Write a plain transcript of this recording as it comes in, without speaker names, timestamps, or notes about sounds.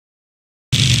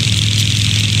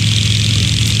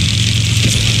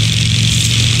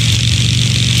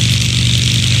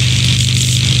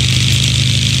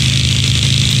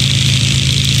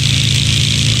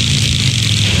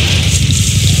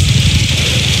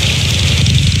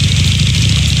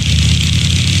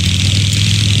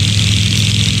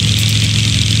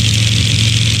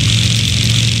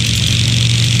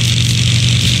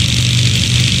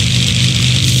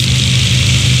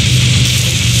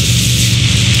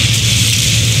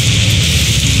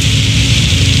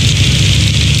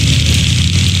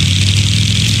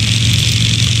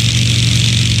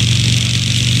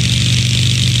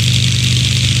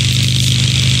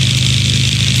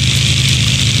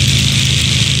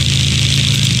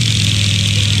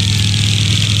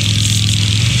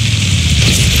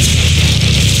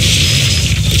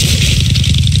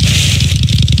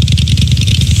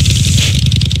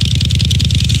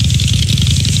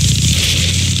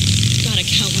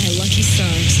lucky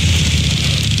stars.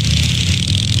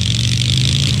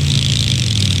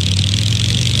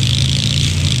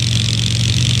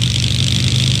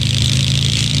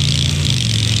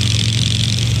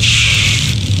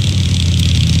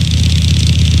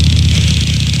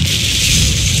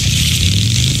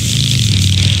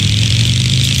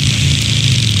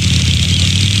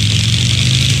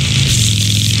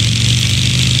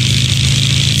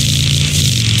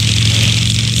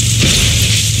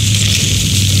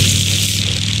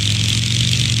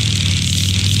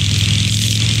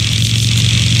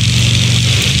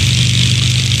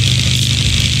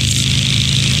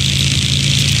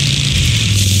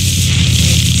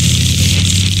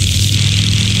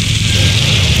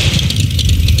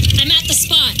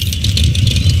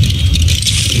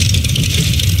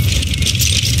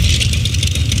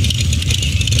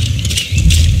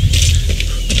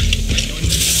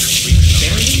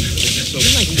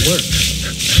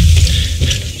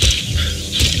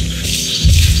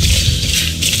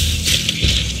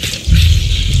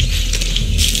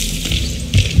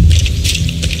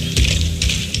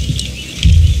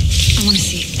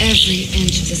 Every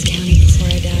inch of this county before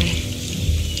I die.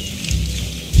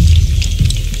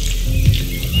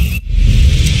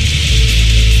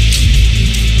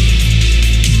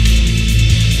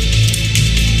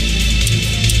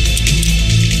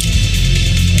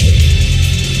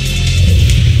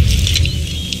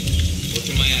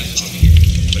 Working my ass off here,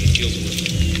 but it feels worth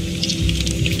it.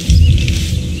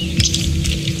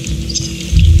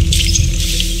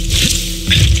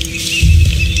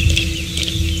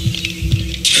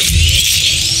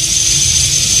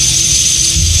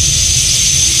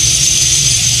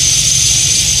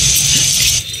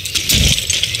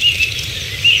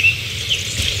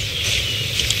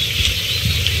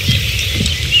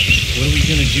 What are we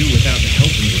gonna do without the help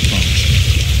we were promised?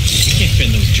 We can't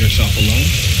fend those jerks off alone.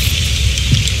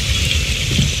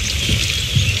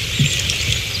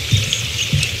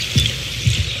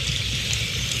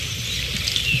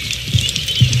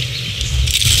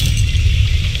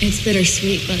 It's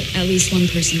bittersweet, but at least one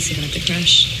person survived the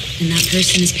crash, and that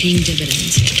person is paying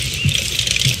dividends.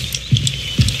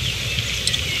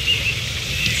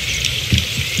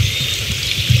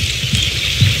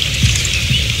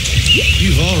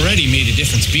 You've already made a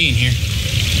difference being here.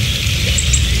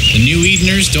 The New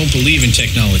Edeners don't believe in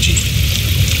technology.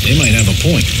 They might have a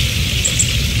point.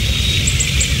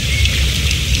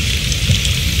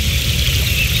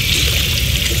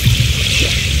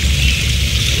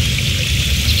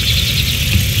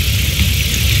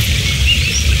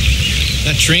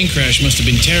 That train crash must have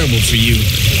been terrible for you.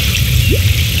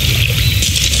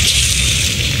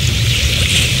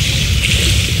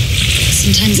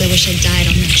 Sometimes I wish I'd died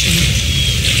on that train.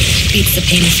 Beats the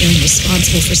pain of feeling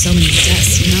responsible for so many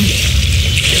deaths, you know?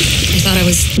 I thought I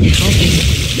was helping.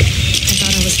 I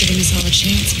thought I was giving us all a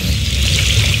chance, but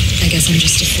I guess I'm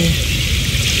just a fool.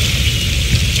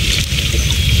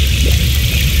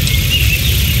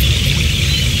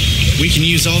 We can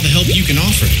use all the help you can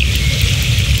offer.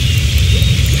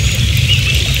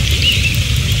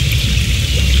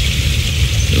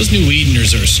 Those New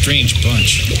Edeners are a strange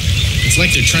bunch. It's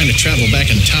like they're trying to travel back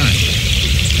in time.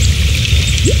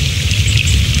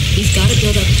 We've got to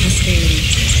build up prosperity.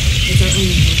 It's our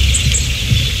only hope.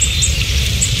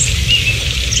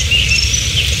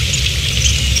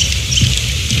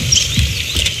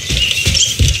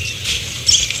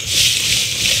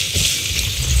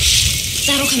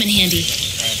 That'll come in handy.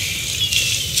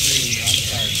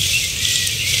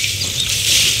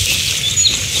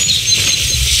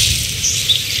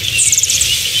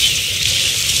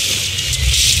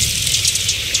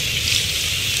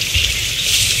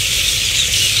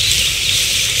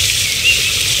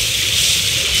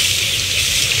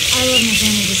 I love my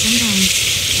family, but sometimes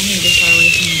I need to get far away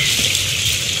from them.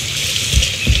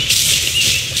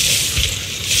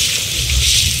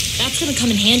 That's gonna come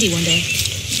in handy one day.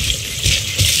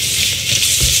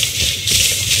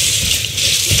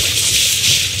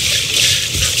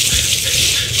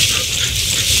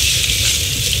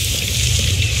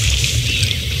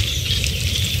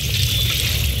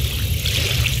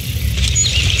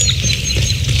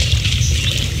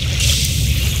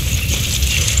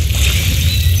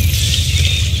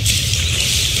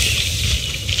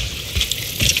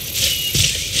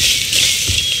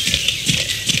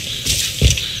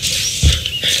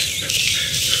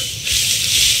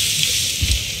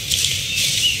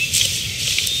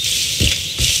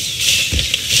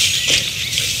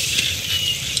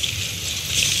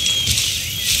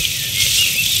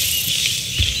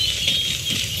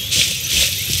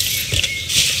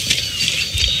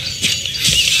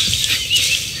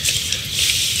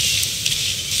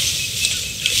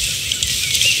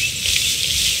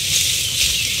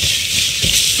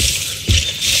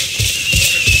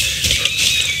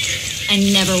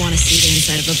 never want to see the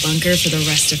inside of a bunker for the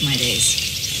rest of my days.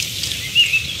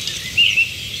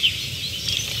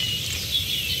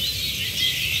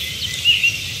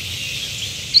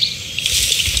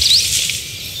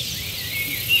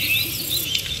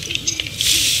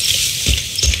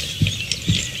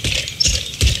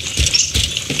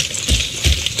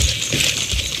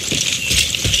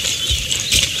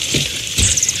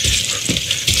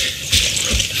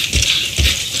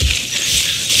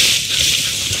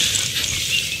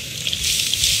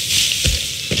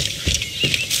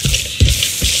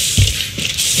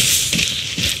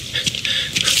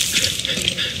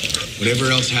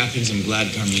 Whatever else happens, I'm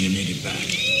glad Carmina made it back.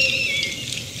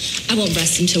 I won't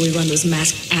rest until we run those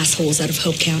masked assholes out of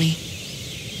Hope County.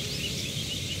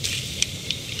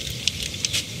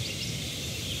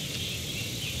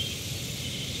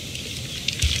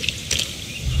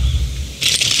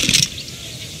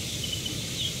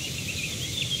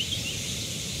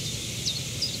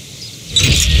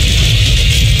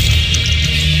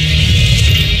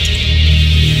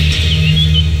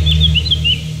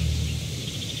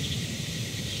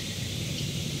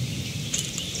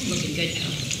 Looking good now.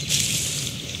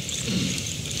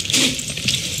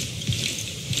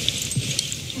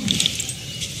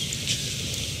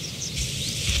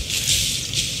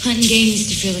 Hunting game used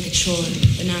to feel like a chore,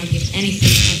 but now I give anything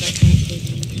to have that kind of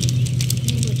food.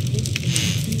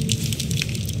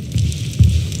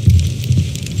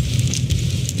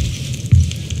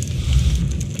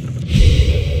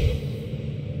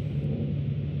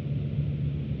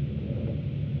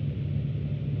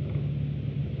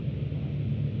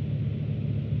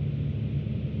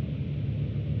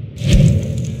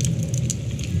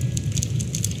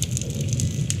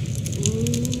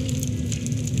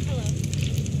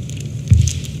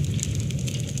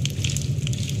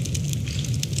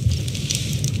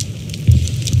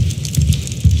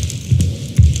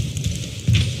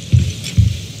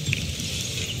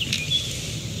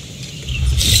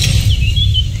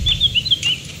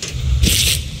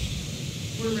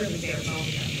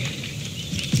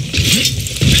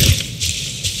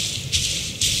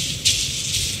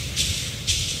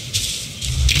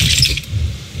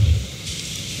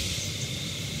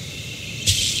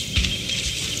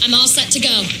 I'm all set to go.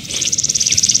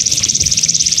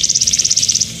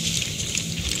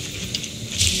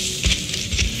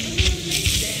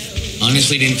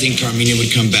 Honestly, didn't think Carmina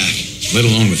would come back, let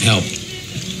alone with help.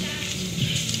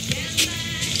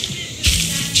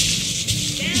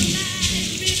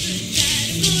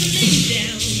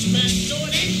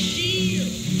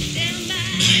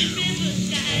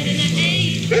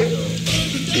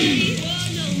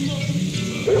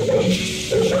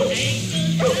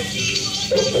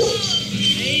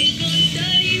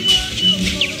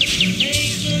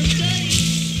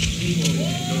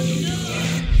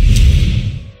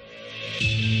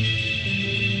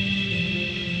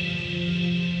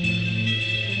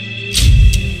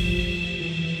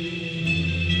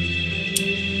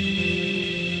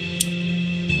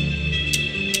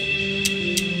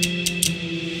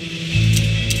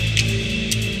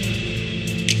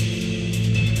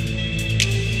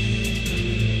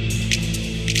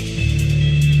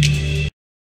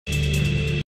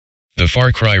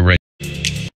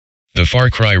 The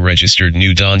Far Cry registered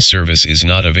New Dawn service is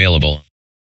not available.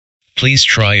 Please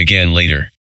try again later.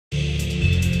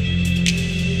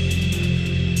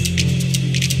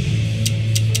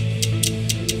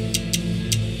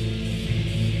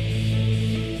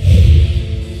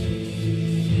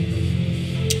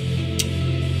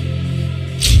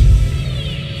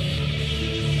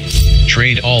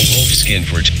 Trade all wolf skin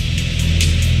for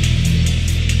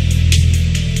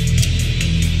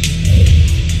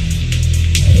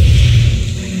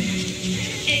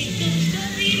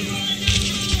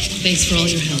Thanks for all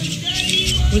your help.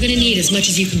 We're gonna need as much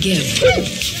as you can give.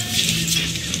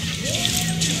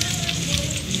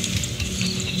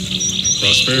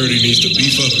 Prosperity needs to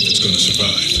beef up if it's gonna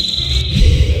survive.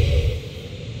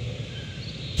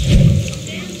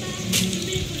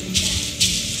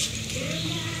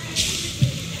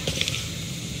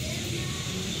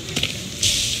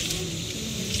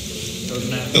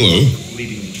 Hello.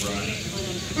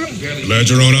 Glad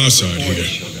you're on our side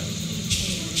here.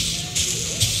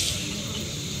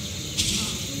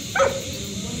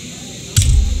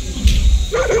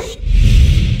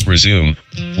 Resume.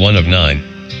 1 of 9.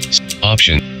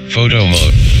 Option. Photo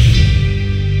mode.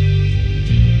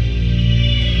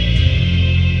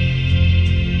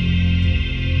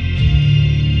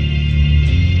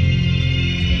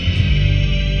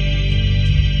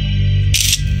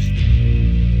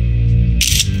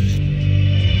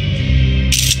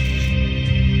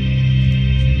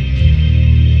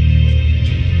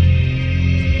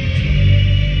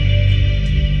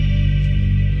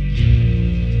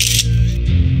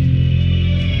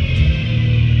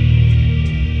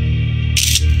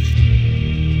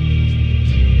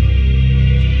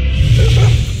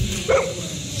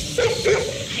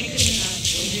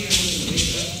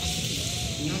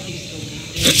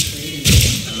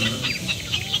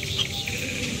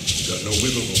 Got no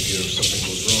wiggle room here if something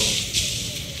goes wrong.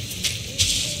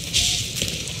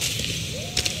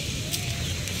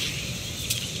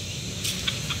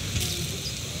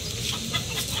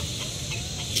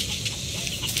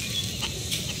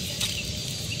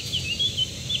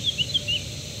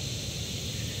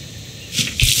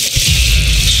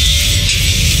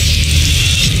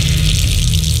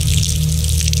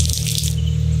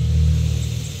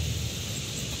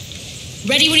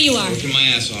 Ready when you are. Working my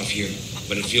ass off here,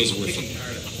 but it feels worth it.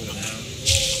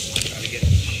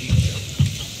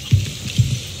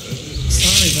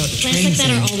 Sorry about the Plans train like that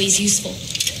thing. are always useful.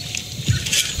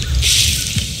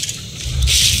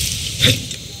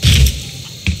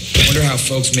 I wonder how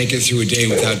folks make it through a day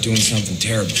without doing something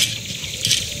terrible.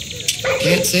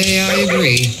 Can't say I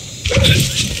agree.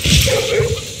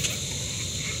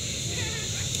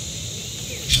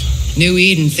 New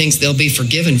Eden thinks they'll be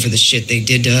forgiven for the shit they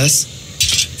did to us.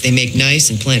 They make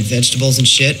nice and plant vegetables and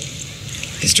shit.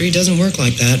 History doesn't work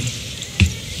like that.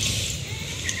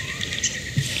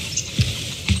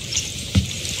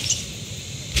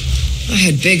 I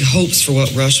had big hopes for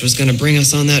what Rush was going to bring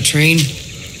us on that train.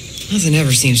 Nothing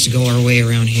ever seems to go our way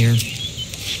around here.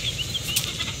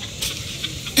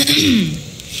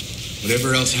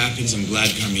 Whatever else happens, I'm glad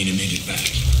Carmina made it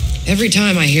back. Every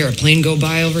time I hear a plane go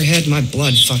by overhead, my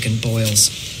blood fucking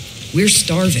boils. We're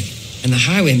starving, and the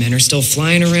highwaymen are still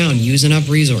flying around using up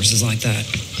resources like that.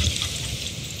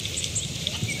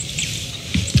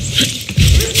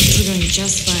 We're doing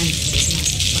just fine for this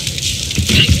massive fucker.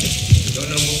 Don't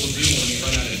know what we'll do when we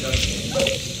run out of duct tape.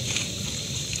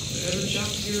 Better chop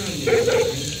your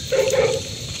onions.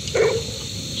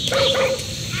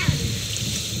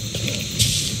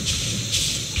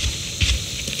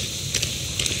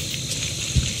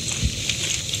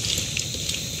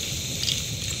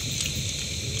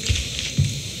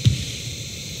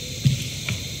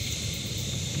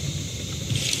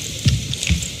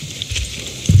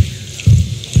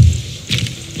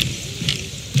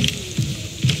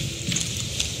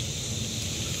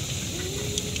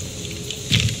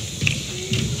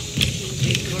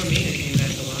 Carmina came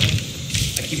back alive.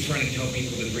 I keep trying to tell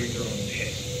people to drink their own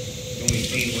piss. It's the only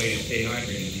sane way to stay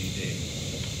hydrated these days.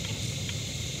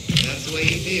 That's the way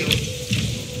you feel.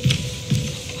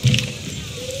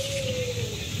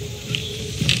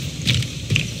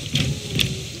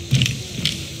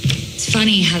 It's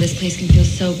funny how this place can feel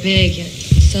so big yet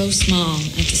so small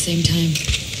at the same time.